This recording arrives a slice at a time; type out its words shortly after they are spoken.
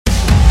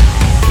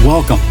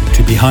Welcome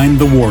to Behind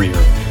the Warrior,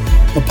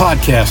 a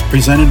podcast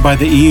presented by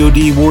the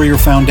EOD Warrior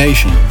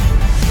Foundation.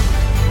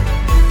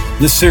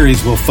 This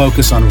series will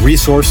focus on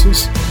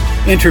resources,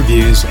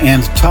 interviews,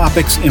 and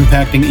topics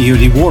impacting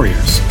EOD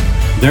warriors,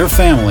 their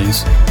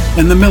families,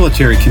 and the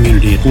military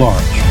community at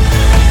large.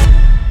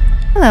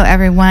 Hello,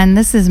 everyone.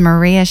 This is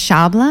Maria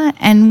Schabla,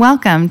 and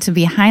welcome to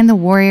Behind the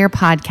Warrior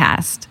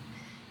podcast.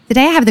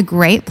 Today, I have the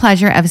great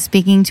pleasure of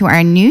speaking to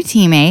our new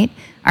teammate,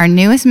 our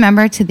newest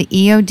member to the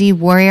EOD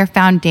Warrior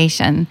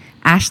Foundation,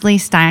 Ashley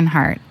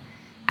Steinhardt.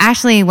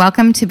 Ashley,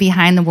 welcome to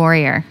Behind the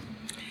Warrior.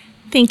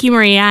 Thank you,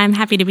 Maria. I'm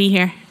happy to be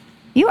here.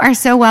 You are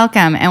so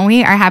welcome, and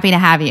we are happy to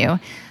have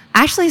you.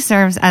 Ashley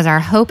serves as our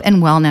Hope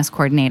and Wellness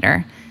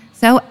Coordinator.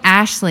 So,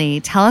 Ashley,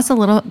 tell us a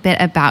little bit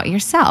about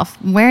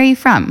yourself. Where are you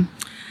from?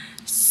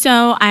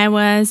 So, I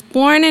was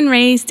born and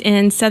raised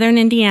in southern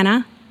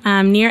Indiana,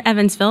 near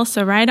Evansville,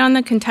 so right on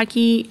the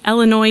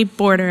Kentucky-Illinois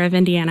border of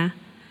Indiana.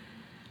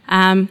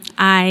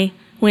 I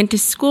went to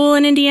school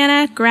in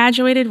Indiana,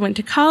 graduated, went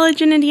to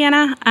college in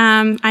Indiana.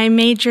 I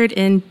majored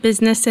in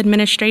business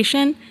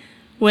administration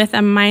with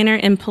a minor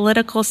in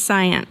political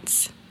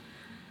science.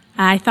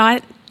 I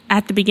thought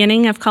at the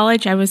beginning of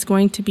college I was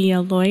going to be a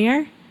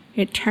lawyer.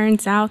 It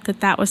turns out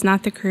that was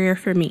not the career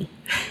for me.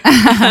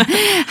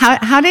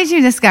 How did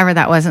you discover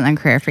that wasn't a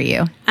career for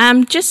you?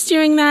 Just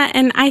doing that,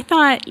 and I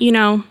thought,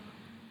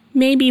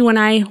 maybe when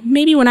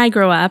I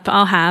grow up,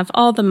 I'll have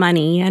all the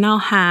money and I'll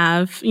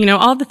have,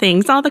 all the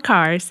things, all the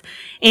cars.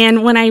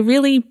 And when I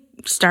really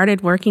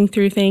started working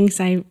through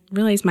things, I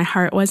realized my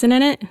heart wasn't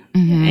in it.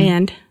 Mm-hmm.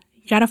 And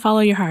you got to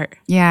follow your heart.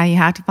 Yeah, you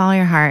have to follow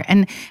your heart.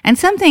 And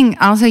something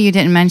also you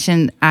didn't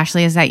mention,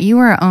 Ashley, is that you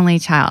were an only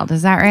child.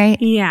 Is that right?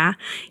 Yeah.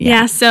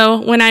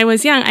 So when I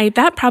was young,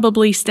 that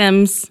probably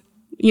stems,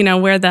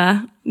 where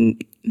the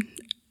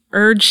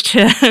urge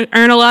to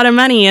earn a lot of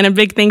money and a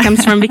big thing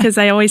comes from, because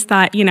I always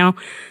thought,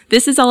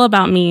 this is all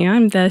about me.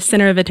 I'm the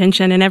center of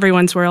attention in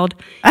everyone's world,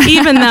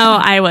 even though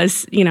I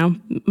was,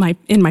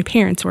 in my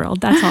parents'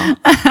 world. That's all.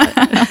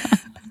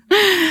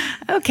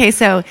 Okay.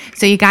 So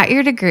you got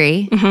your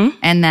degree, mm-hmm.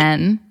 and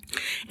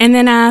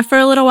then for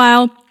a little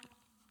while,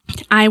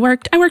 I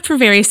worked for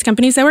various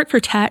companies. I worked for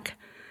tech.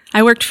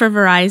 I worked for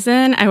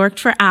Verizon. I worked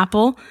for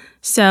Apple.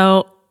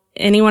 So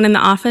anyone in the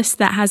office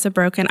that has a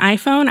broken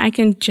iPhone, I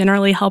can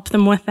generally help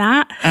them with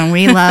that. And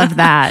we love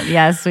that.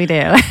 Yes, we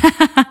do.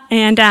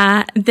 And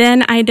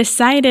then I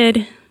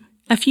decided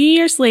a few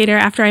years later,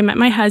 after I met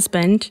my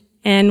husband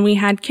and we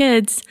had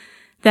kids,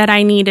 that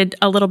I needed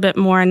a little bit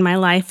more in my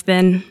life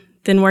than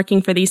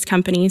working for these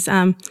companies.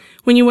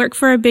 When you work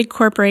for a big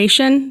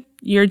corporation,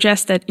 you're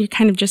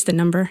kind of just a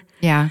number.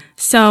 Yeah.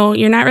 So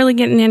you're not really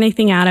getting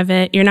anything out of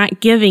it. You're not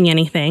giving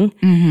anything.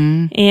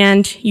 Mm-hmm.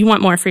 And you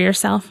want more for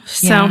yourself.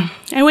 So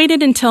I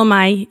waited until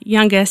my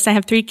youngest, I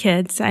have 3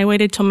 kids. I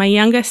waited till my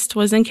youngest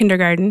was in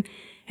kindergarten,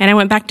 and I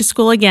went back to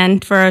school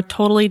again for a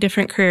totally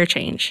different career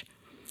change.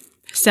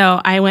 So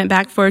I went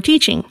back for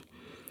teaching,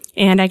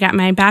 and I got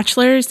my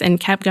bachelor's and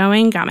kept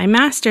going, got my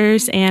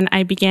master's, and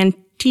I began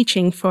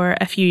teaching for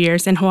a few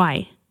years in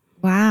Hawaii.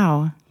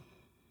 Wow.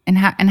 And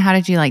how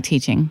did you like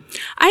teaching?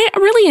 I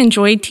really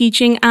enjoyed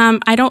teaching.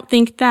 I don't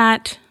think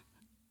that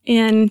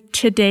in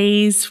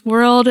today's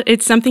world,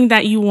 it's something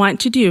that you want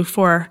to do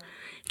for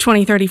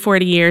 20, 30,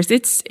 40 years.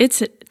 It's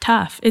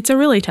tough. It's a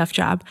really tough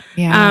job.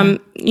 Yeah.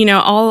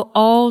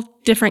 All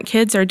different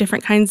kids are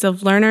different kinds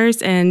of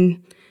learners,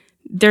 and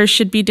there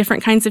should be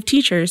different kinds of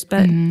teachers,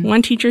 but mm-hmm.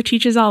 one teacher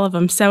teaches all of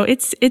them. So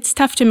it's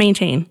tough to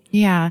maintain.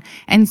 Yeah.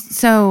 And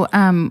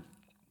so,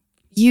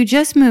 you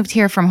just moved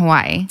here from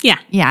Hawaii. Yeah.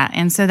 Yeah.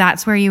 And so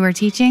that's where you were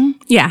teaching?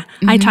 Yeah.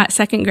 Mm-hmm. I taught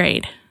 2nd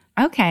grade.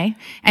 Okay.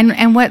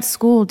 And what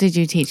school did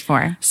you teach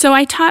for? So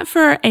I taught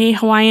for a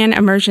Hawaiian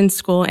immersion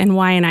school in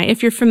Waianae.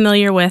 If you're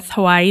familiar with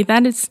Hawaii,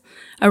 that is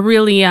a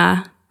really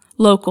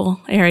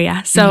local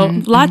area. So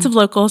lots of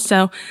locals.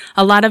 So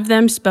a lot of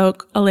them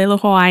spoke Alelu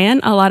Hawaiian.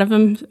 A lot of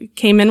them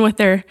came in with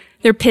their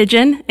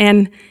pidgin,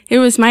 and it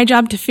was my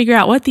job to figure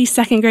out what these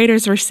 2nd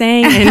graders were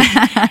saying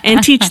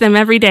and teach them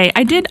every day.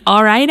 I did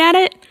all right at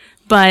it,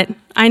 but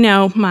I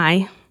know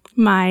my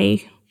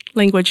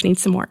language needs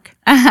some work.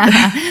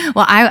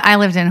 Well, I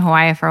lived in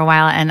Hawaii for a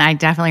while, and I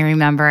definitely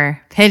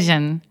remember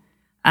pidgin.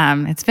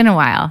 It's been a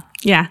while.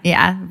 Yeah.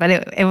 Yeah, but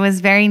it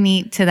was very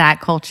neat to that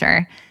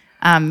culture.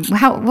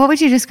 What would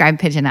you describe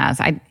pidgin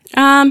as?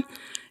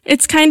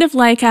 It's kind of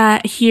like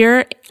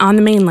here on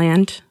the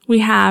mainland, we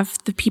have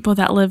the people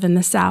that live in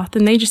the South,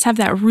 and they just have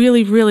that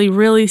really, really,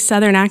 really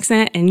Southern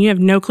accent, and you have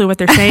no clue what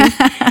they're saying.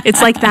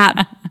 It's like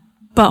that,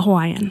 but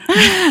Hawaiian.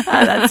 Oh,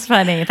 that's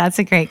funny. That's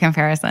a great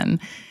comparison.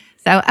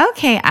 So,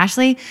 okay,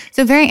 Ashley.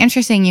 So very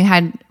interesting. You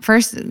had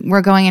first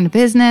were going into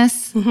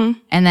business, mm-hmm.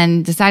 and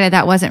then decided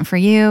that wasn't for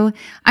you.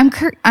 I'm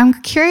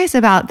curious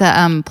about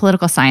the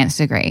political science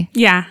degree.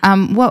 Yeah.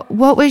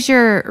 What was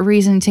your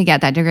reason to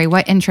get that degree?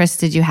 What interests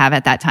did you have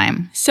at that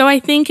time? So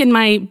I think in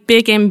my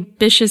big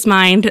ambitious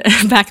mind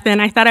back then,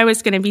 I thought I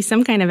was going to be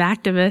some kind of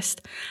activist.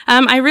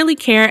 I really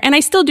care, and I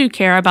still do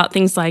care about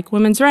things like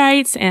women's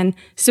rights and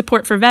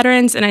support for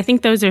veterans, and I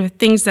think those are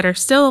things that are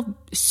still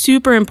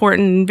super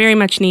important and very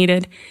much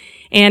needed.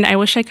 And I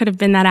wish I could have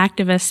been that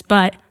activist,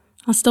 but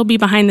I'll still be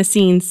behind the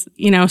scenes,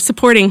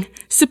 supporting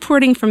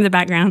from the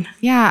background.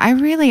 Yeah, I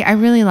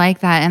really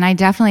like that. And I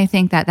definitely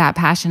think that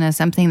passion is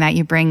something that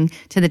you bring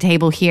to the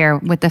table here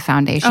with the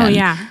foundation. Oh,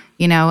 yeah.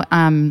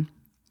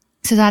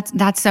 So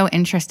that's so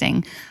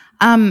interesting.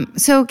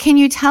 So can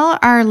you tell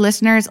our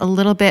listeners a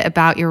little bit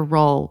about your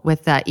role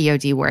with the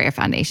EOD Warrior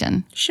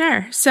Foundation?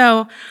 Sure.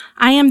 So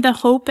I am the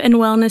Hope and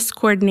Wellness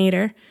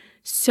Coordinator.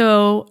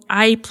 So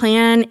I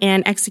plan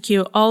and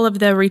execute all of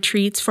the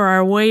retreats for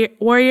our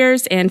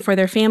warriors and for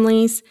their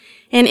families.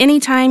 And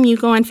anytime you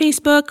go on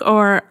Facebook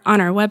or on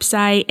our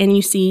website and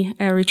you see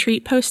a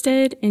retreat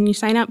posted and you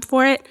sign up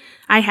for it,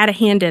 I had a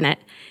hand in it.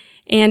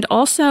 And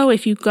also,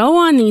 if you go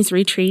on these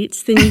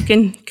retreats, then you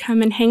can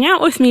come and hang out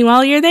with me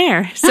while you're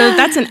there. So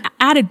that's an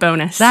added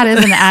bonus. That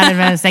is an added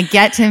bonus. I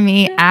get to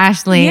meet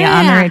Ashley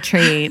on the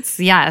retreats.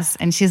 Yes.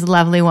 And she's a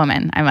lovely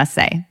woman, I must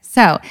say.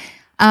 So,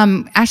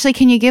 Ashley,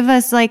 can you give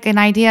us like an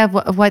idea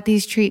of what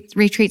these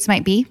retreats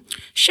might be?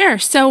 Sure.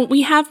 So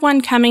we have one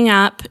coming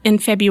up in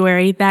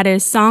February that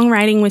is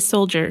Songwriting with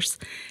Soldiers.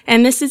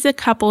 And this is a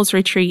couples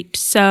retreat.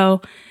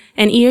 So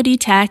an EOD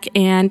tech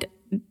and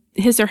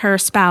his or her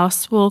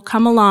spouse will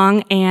come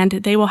along and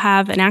they will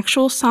have an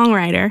actual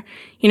songwriter.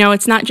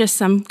 It's not just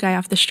some guy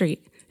off the street.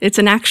 It's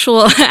an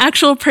actual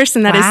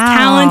person that is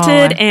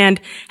talented and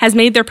has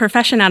made their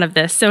profession out of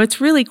this. So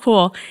it's really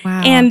cool.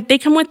 Wow. And they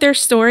come with their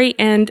story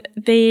and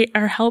they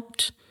are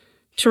helped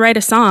to write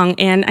a song.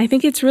 And I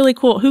think it's really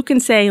cool. Who can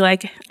say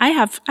like, I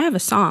have a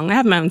song. I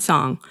have my own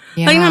song.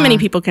 Yeah. Like not many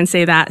people can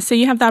say that. So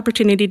you have the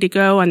opportunity to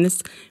go on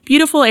this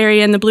beautiful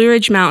area in the Blue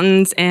Ridge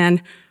Mountains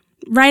and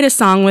write a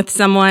song with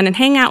someone and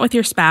hang out with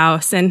your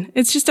spouse. And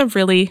it's just a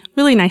really,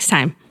 really nice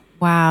time.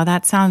 Wow.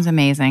 That sounds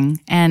amazing.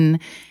 And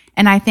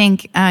I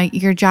think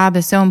your job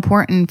is so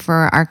important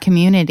for our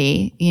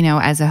community,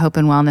 as a Hope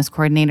and Wellness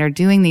Coordinator,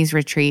 doing these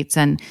retreats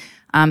and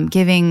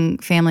giving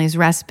families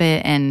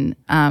respite and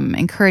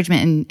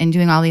encouragement and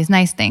doing all these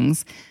nice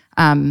things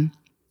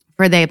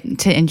for them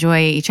to enjoy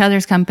each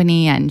other's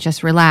company and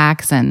just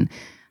relax. And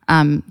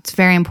it's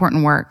very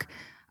important work.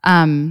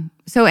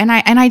 So, and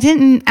I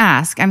didn't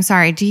ask, I'm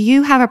sorry, do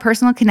you have a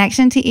personal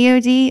connection to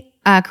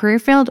EOD career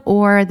field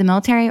or the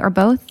military or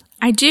both?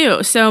 I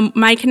do. So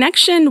my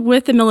connection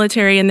with the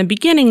military in the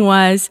beginning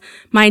was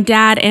my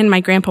dad and my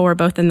grandpa were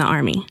both in the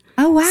Army.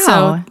 Oh,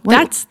 wow. So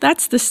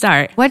that's the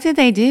start. What did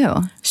they do?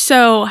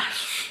 So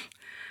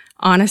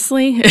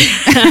honestly,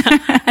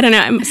 I don't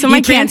know. So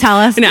you can't tell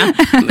us. No.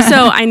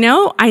 So I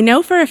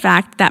know for a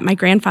fact that my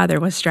grandfather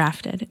was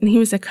drafted and he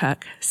was a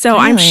cook. So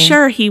Really? I'm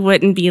sure he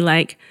wouldn't be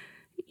like,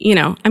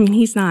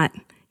 he's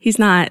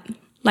not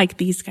like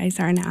these guys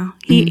are now.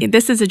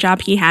 This is a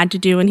job he had to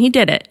do and he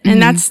did it.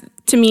 And that's,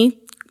 to me,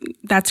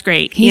 that's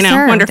great. He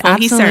served, wonderful.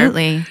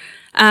 Absolutely. He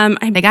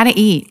served. They got to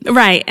eat.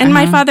 Right. And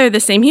my father, the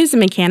same. He was a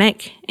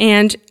mechanic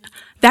and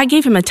that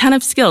gave him a ton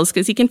of skills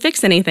because he can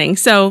fix anything.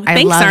 So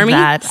thanks, Army.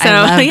 That. So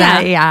I love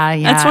that. Yeah.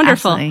 That's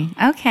wonderful. Absolutely.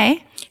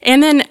 Okay.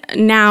 And then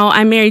now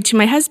I'm married to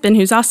my husband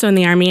who's also in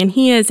the Army and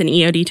he is an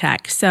EOD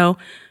tech. So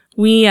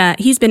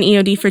he's been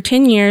EOD for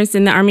 10 years,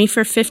 in the Army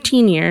for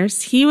 15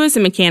 years. He was a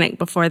mechanic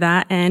before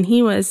that and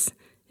he was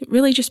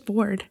really just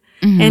bored.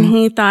 And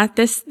he thought,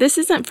 this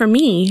isn't for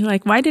me.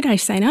 Like, why did I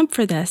sign up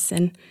for this?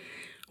 And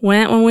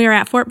went when we were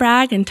at Fort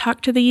Bragg and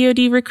talked to the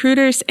EOD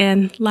recruiters,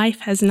 and life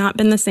has not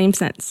been the same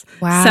since.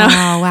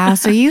 Wow. Wow.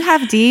 So you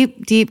have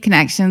deep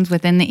connections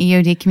within the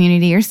EOD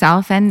community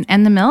yourself and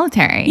the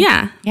military.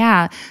 Yeah.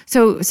 Yeah.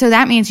 So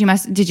that means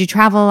did you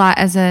travel a lot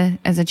as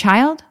a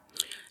child?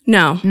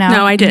 No,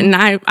 I didn't.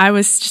 I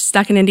was just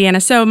stuck in Indiana.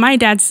 So my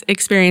dad's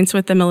experience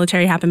with the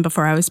military happened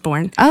before I was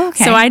born. Oh,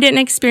 okay. So I didn't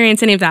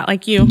experience any of that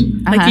like you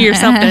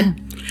yourself did.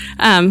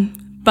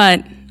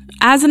 But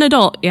as an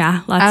adult,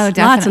 yeah, lots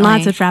and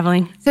lots of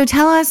traveling. So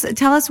tell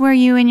us where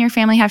you and your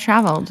family have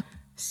traveled.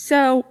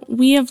 So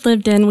we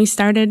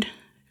started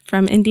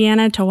from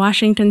Indiana to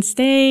Washington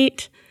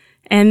State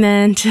and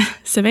then to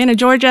Savannah,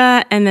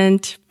 Georgia, and then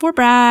to Fort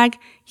Bragg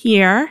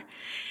here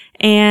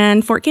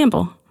and Fort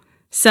Campbell.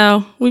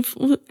 So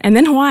and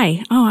then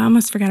Hawaii. Oh, I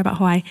almost forgot about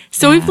Hawaii.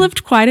 So we've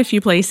lived quite a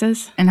few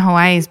places. And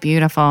Hawaii is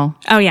beautiful.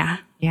 Oh, yeah.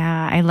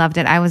 Yeah, I loved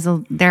it. I was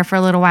there for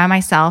a little while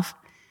myself.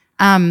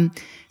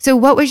 So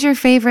what was your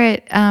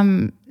favorite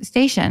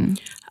station?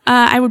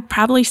 I would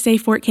probably say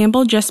Fort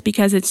Campbell just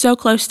because it's so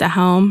close to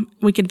home.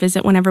 We could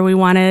visit whenever we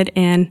wanted,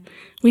 and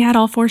we had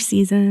all 4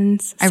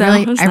 seasons. I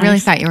really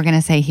thought you were going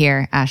to say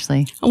here,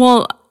 Ashley.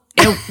 Well,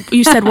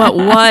 you said what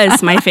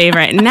was my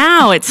favorite.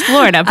 Now it's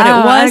Florida, but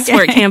it was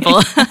Fort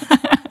Campbell.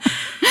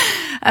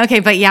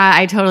 Okay, but yeah,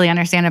 I totally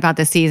understand about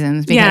the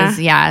seasons because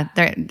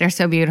they're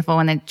so beautiful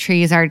when the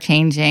trees are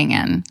changing,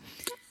 and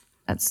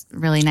that's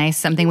really nice.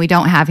 Something we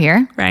don't have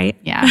here. Right.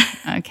 Yeah.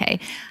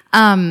 Okay.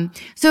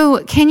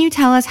 So can you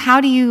tell us,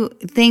 how do you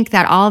think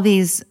that all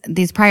these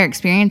prior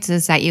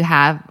experiences that you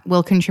have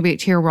will contribute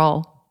to your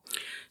role?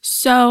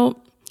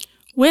 So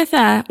with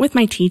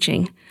my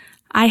teaching,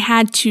 I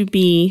had to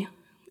be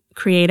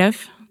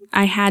creative.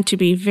 I had to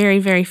be very,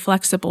 very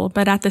flexible,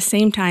 but at the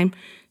same time,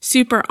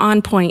 super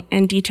on point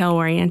and detail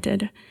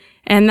oriented.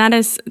 And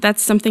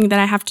that's something that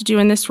I have to do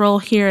in this role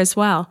here as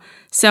well.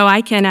 So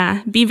I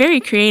can be very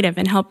creative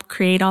and help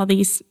create all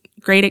these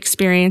great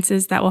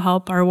experiences that will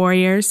help our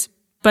warriors.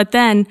 But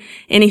then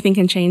anything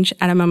can change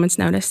at a moment's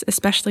notice,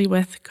 especially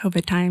with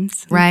COVID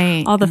times.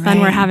 Right. All the fun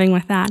we're having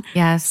with that.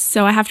 Yes.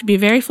 So I have to be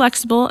very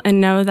flexible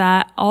and know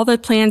that all the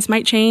plans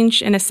might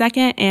change in a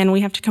second, and we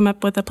have to come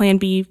up with a plan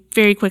B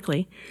very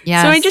quickly.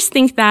 Yes. So I just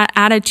think that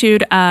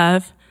attitude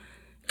of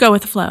go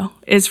with the flow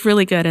is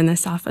really good in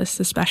this office,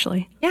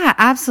 especially. Yeah,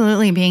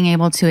 absolutely, being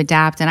able to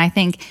adapt. And I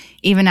think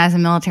even as a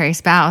military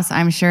spouse,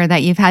 I'm sure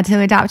that you've had to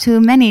adapt to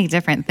many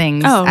different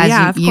things. Oh, as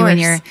yeah, of you course.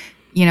 And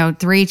your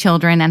 3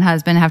 children and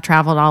husband have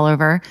traveled all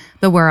over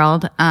the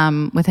world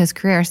with his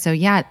career. So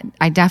yeah,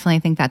 I definitely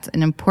think that's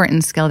an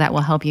important skill that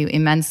will help you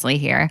immensely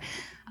here.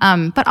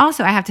 But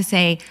also I have to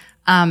say,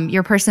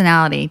 your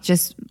personality,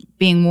 just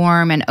being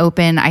warm and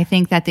open, I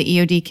think that the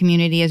EOD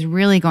community is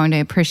really going to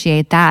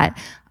appreciate that.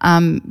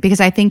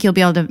 Because I think you'll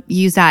be able to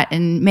use that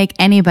and make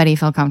anybody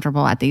feel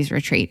comfortable at these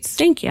retreats.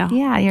 Thank you.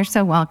 Yeah, you're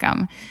so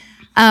welcome.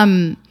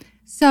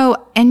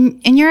 So in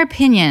your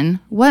opinion,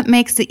 what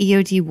makes the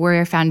EOD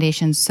Warrior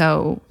Foundation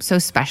so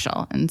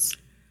special?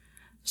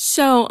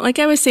 So, like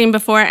I was saying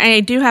before,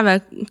 I do have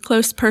a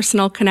close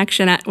personal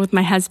connection with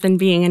my husband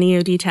being an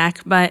EOD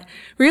tech, but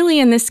really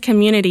in this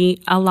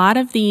community, a lot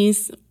of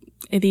these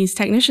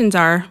technicians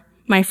are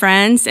my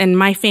friends and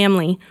my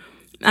family.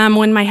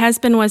 When my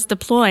husband was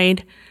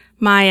deployed,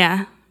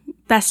 my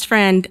best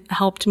friend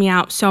helped me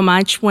out so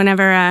much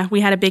whenever we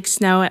had a big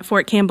snow at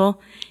Fort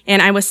Campbell,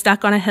 and I was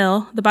stuck on a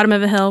hill, the bottom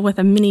of a hill with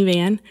a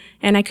minivan,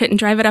 and I couldn't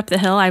drive it up the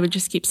hill. I would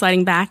just keep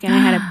sliding back, and I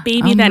had a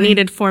baby that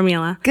needed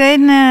formula.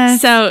 Goodness.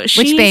 So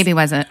which baby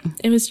was it?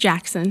 It was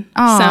Jackson.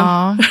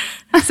 Oh,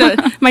 so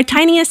my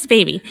tiniest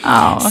baby.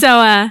 Oh.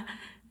 So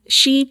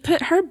she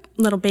put her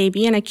little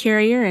baby in a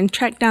carrier and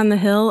trekked down the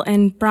hill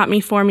and brought me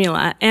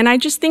formula. And I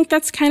just think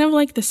that's kind of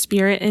like the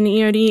spirit in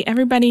EOD.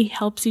 Everybody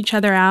helps each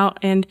other out,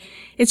 and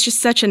it's just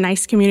such a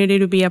nice community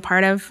to be a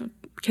part of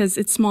because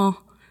it's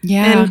small.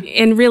 Yeah.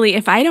 And really,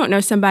 if I don't know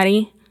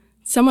somebody,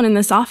 someone in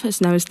this office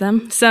knows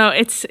them. So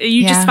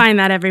you just find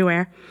that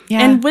everywhere.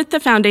 Yeah. And with the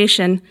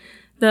foundation,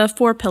 the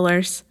 4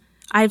 pillars,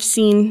 I've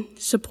seen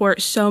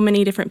support so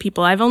many different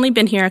people. I've only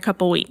been here a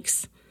couple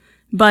weeks,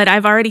 but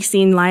I've already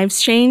seen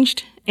lives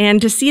changed.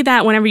 And to see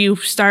that whenever you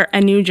start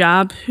a new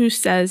job, who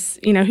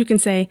can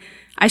say,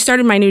 I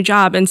started my new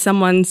job and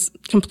someone's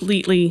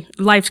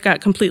life's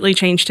got completely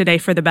changed today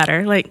for the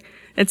better. Like,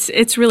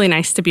 it's really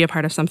nice to be a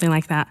part of something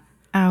like that.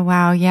 Oh,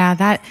 wow. Yeah.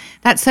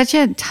 That's such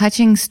a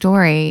touching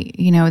story,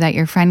 that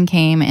your friend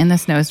came in the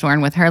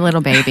snowstorm with her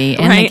little baby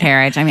in the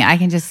carriage. I mean, I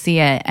can just see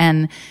it.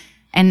 And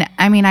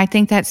I mean, I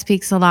think that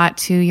speaks a lot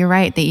to, you're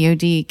right, the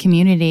EOD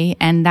community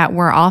and that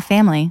we're all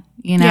family,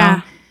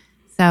 Yeah.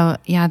 So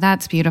yeah,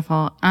 that's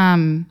beautiful.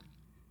 Can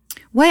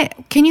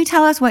you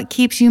tell us what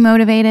keeps you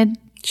motivated?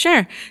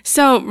 Sure.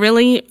 So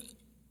really,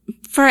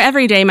 for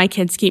every day my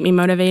kids keep me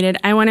motivated.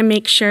 I want to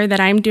make sure that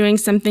I'm doing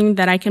something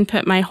that I can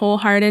put my whole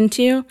heart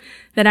into,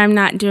 that I'm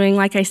not doing,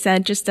 like I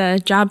said, just a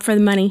job for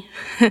the money.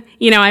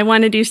 I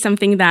want to do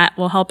something that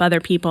will help other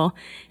people.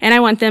 And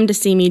I want them to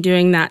see me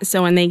doing that.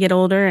 So when they get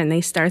older and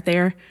they start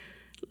their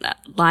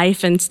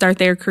life and start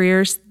their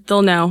careers,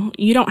 they'll know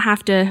you don't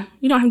have to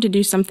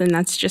do something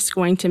that's just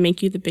going to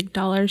make you the big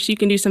dollars. You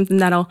can do something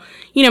that'll,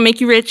 make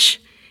you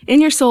rich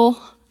in your soul.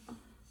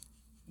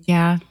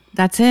 Yeah,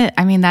 that's it.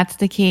 I mean, that's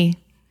the key.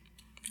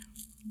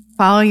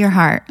 Follow your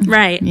heart.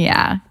 Right.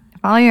 Yeah.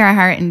 Follow your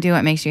heart and do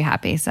what makes you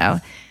happy. So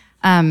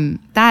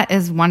that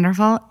is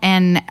wonderful.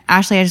 And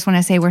Ashley, I just want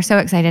to say we're so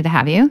excited to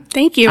have you.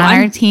 Thank you. On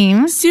our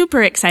team.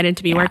 Super excited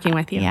to be working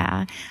with you.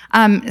 Yeah.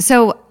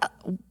 So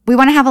we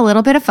want to have a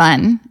little bit of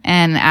fun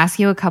and ask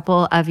you a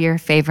couple of your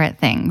favorite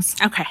things.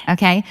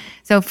 Okay.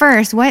 So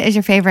first, what is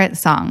your favorite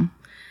song?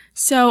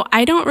 So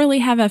I don't really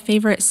have a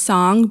favorite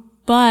song,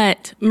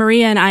 but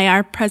Maria and I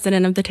are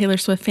president of the Taylor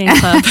Swift fan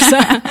club.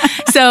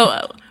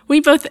 So we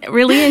both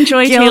really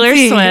enjoy Taylor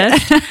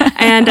Swift,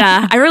 and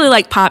I really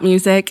like pop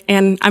music,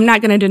 and I'm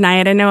not going to deny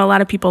it. I know a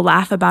lot of people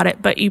laugh about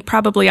it, but you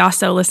probably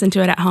also listen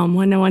to it at home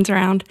when no one's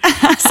around.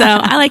 So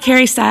I like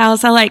Harry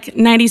Styles. I like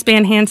 90s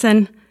band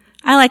Hanson.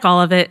 I like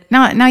all of it.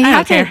 No,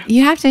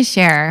 you have to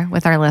share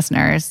with our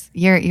listeners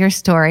your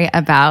story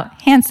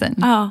about Hanson.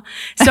 Oh,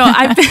 so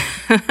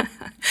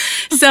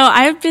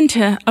I've been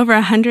to over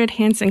 100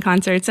 Hanson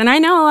concerts, and I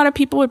know a lot of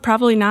people would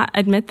probably not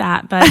admit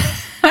that, but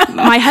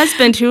my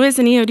husband, who is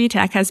an EOD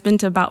tech, has been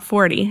to about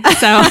 40,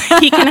 so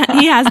he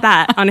has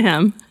that on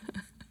him.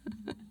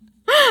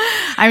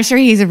 I'm sure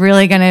he's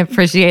really going to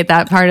appreciate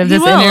that part of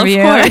this interview.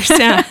 Of course,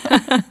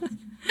 yeah.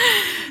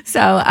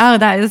 So,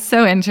 that is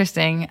so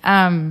interesting.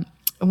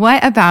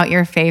 What about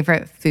your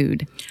favorite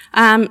food?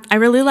 I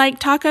really like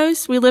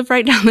tacos. We live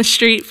right down the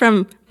street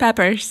from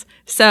Peppers.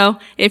 So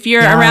if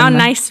you're around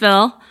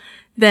Niceville,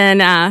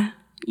 then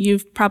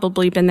you've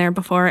probably been there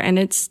before, and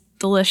it's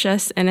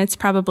delicious. And it's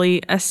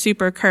probably a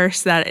super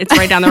curse that it's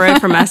right down the road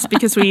from us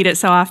because we eat it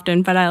so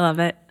often, but I love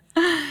it.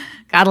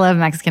 Gotta love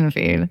Mexican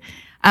food.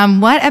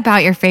 What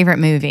about your favorite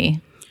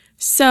movie?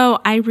 So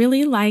I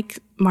really like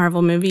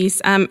Marvel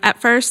movies. At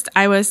first,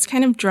 I was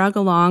kind of drug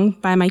along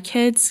by my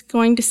kids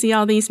going to see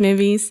all these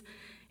movies.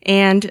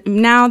 And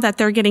now that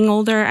they're getting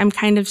older, I'm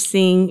kind of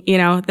seeing,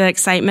 the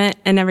excitement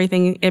and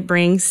everything it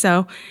brings.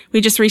 So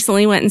we just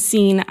recently went and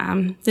seen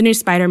the new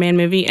Spider-Man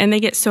movie, and they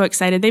get so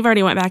excited. They've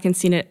already went back and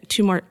seen it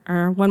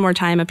one more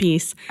time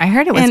apiece. I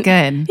heard it was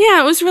good.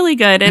 Yeah, it was really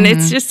good. And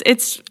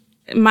it's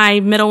my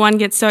middle one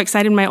gets so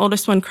excited. My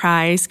oldest one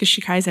cries because she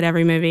cries at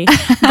every movie.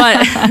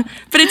 But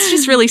it's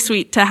just really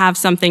sweet to have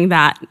something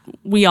that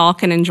we all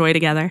can enjoy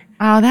together.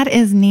 Oh, that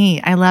is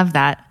neat. I love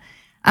that.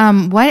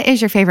 What is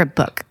your favorite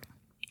book?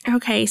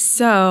 Okay,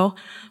 so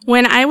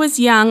when I was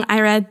young,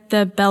 I read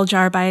The Bell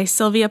Jar by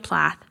Sylvia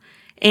Plath,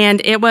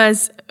 and it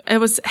was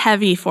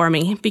heavy for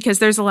me because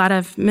there's a lot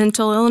of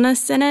mental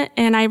illness in it,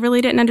 and I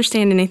really didn't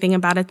understand anything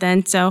about it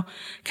then. So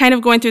kind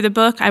of going through the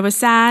book, I was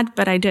sad,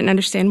 but I didn't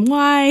understand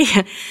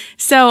why.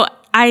 So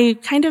I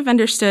kind of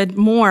understood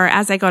more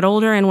as I got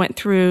older and went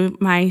through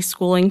my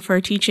schooling for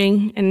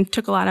teaching and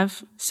took a lot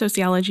of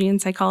sociology and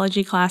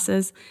psychology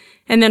classes.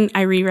 And then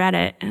I reread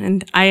it,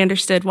 and I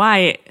understood why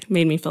it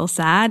made me feel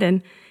sad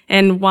and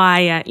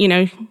why,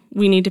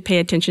 we need to pay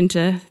attention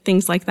to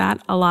things like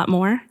that a lot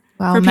more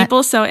for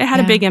people. So it had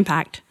a big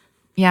impact.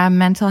 Yeah,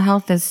 mental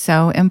health is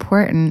so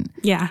important.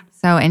 Yeah.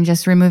 So, and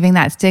just removing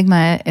that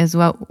stigma is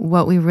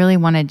what we really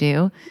want to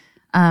do.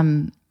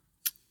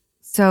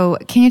 So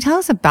can you tell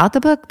us about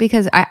the book?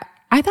 Because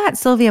I thought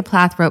Sylvia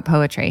Plath wrote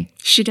poetry.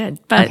 She did,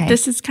 but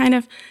This is kind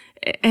of,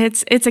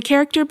 it's a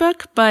character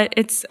book, but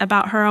it's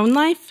about her own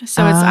life.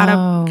 So it's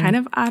kind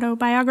of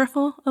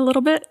autobiographical a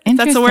little bit. If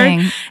that's a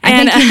word. I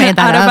think you made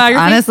that up,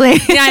 honestly.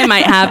 Yeah, I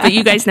might have, but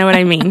you guys know what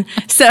I mean.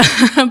 So,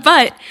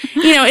 but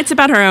it's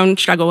about her own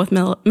struggle with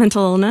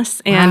mental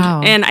illness.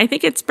 And I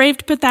think it's brave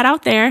to put that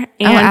out there.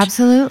 And,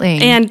 absolutely.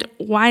 And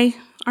why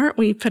aren't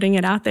we putting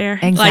it out there?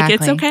 Exactly. Like,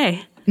 it's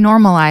okay.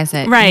 Normalize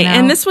it. Right.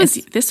 And this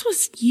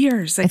was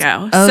years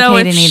ago. Okay, so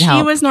if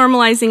she was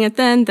normalizing it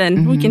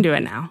then we can do it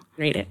now.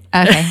 Read it.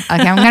 Okay.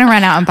 I'm going to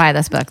run out and buy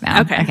this book now.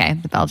 Okay.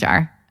 The Bell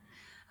Jar.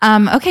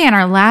 Okay. And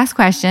our last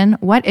question,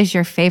 what is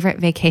your favorite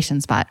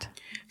vacation spot?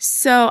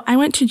 So I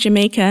went to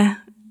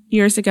Jamaica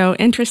years ago,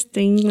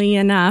 interestingly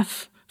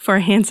enough, for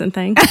a Hanson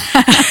thing.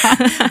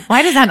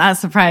 Why does that not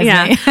surprise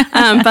me?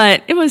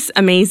 But it was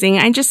amazing.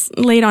 I just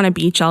laid on a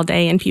beach all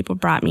day and people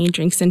brought me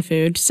drinks and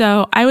food.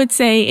 So I would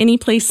say any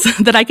place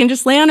that I can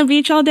just lay on a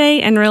beach all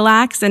day and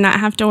relax and not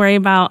have to worry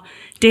about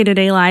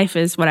day-to-day life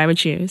is what I would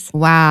choose.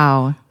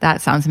 Wow.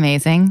 That sounds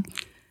amazing.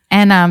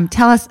 And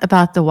tell us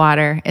about the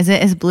water. Is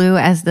it as blue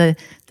as the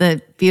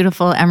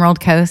beautiful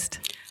Emerald Coast?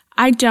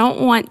 I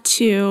don't want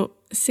to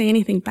say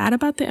anything bad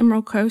about the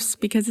Emerald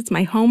Coast because it's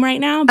my home right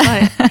now,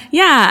 but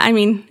yeah, I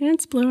mean,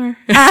 it's bluer.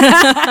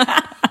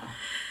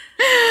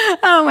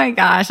 Oh my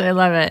gosh, I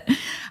love it.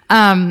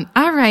 All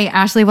right,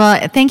 Ashley.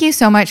 Well, thank you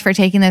so much for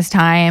taking this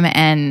time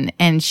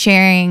and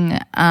sharing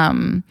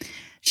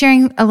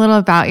a little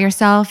about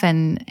yourself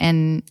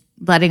and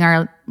letting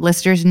our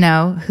listeners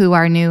know who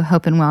our new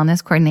Hope and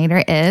Wellness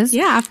coordinator is.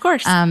 Yeah, of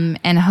course.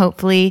 And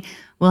hopefully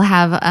we'll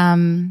have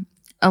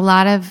a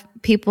lot of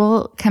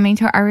people coming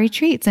to our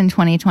retreats in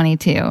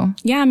 2022.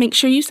 Yeah, make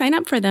sure you sign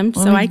up for them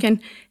so I can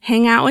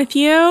hang out with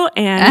you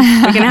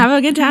and we can have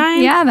a good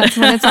time. Yeah, that's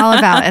what it's all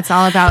about. It's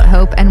all about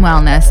hope and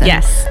wellness. And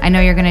yes. I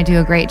know you're going to do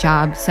a great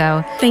job.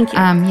 So thank you.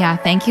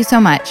 Thank you so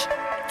much.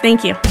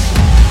 Thank you.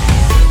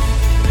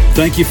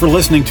 Thank you for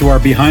listening to our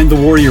Behind the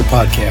Warrior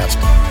podcast.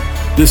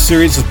 This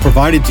series is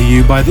provided to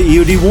you by the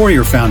EOD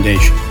Warrior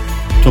Foundation.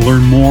 To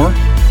learn more,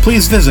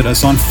 please visit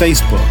us on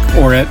Facebook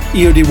or at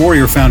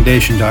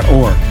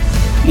eodwarriorfoundation.org.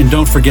 And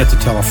don't forget to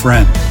tell a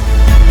friend.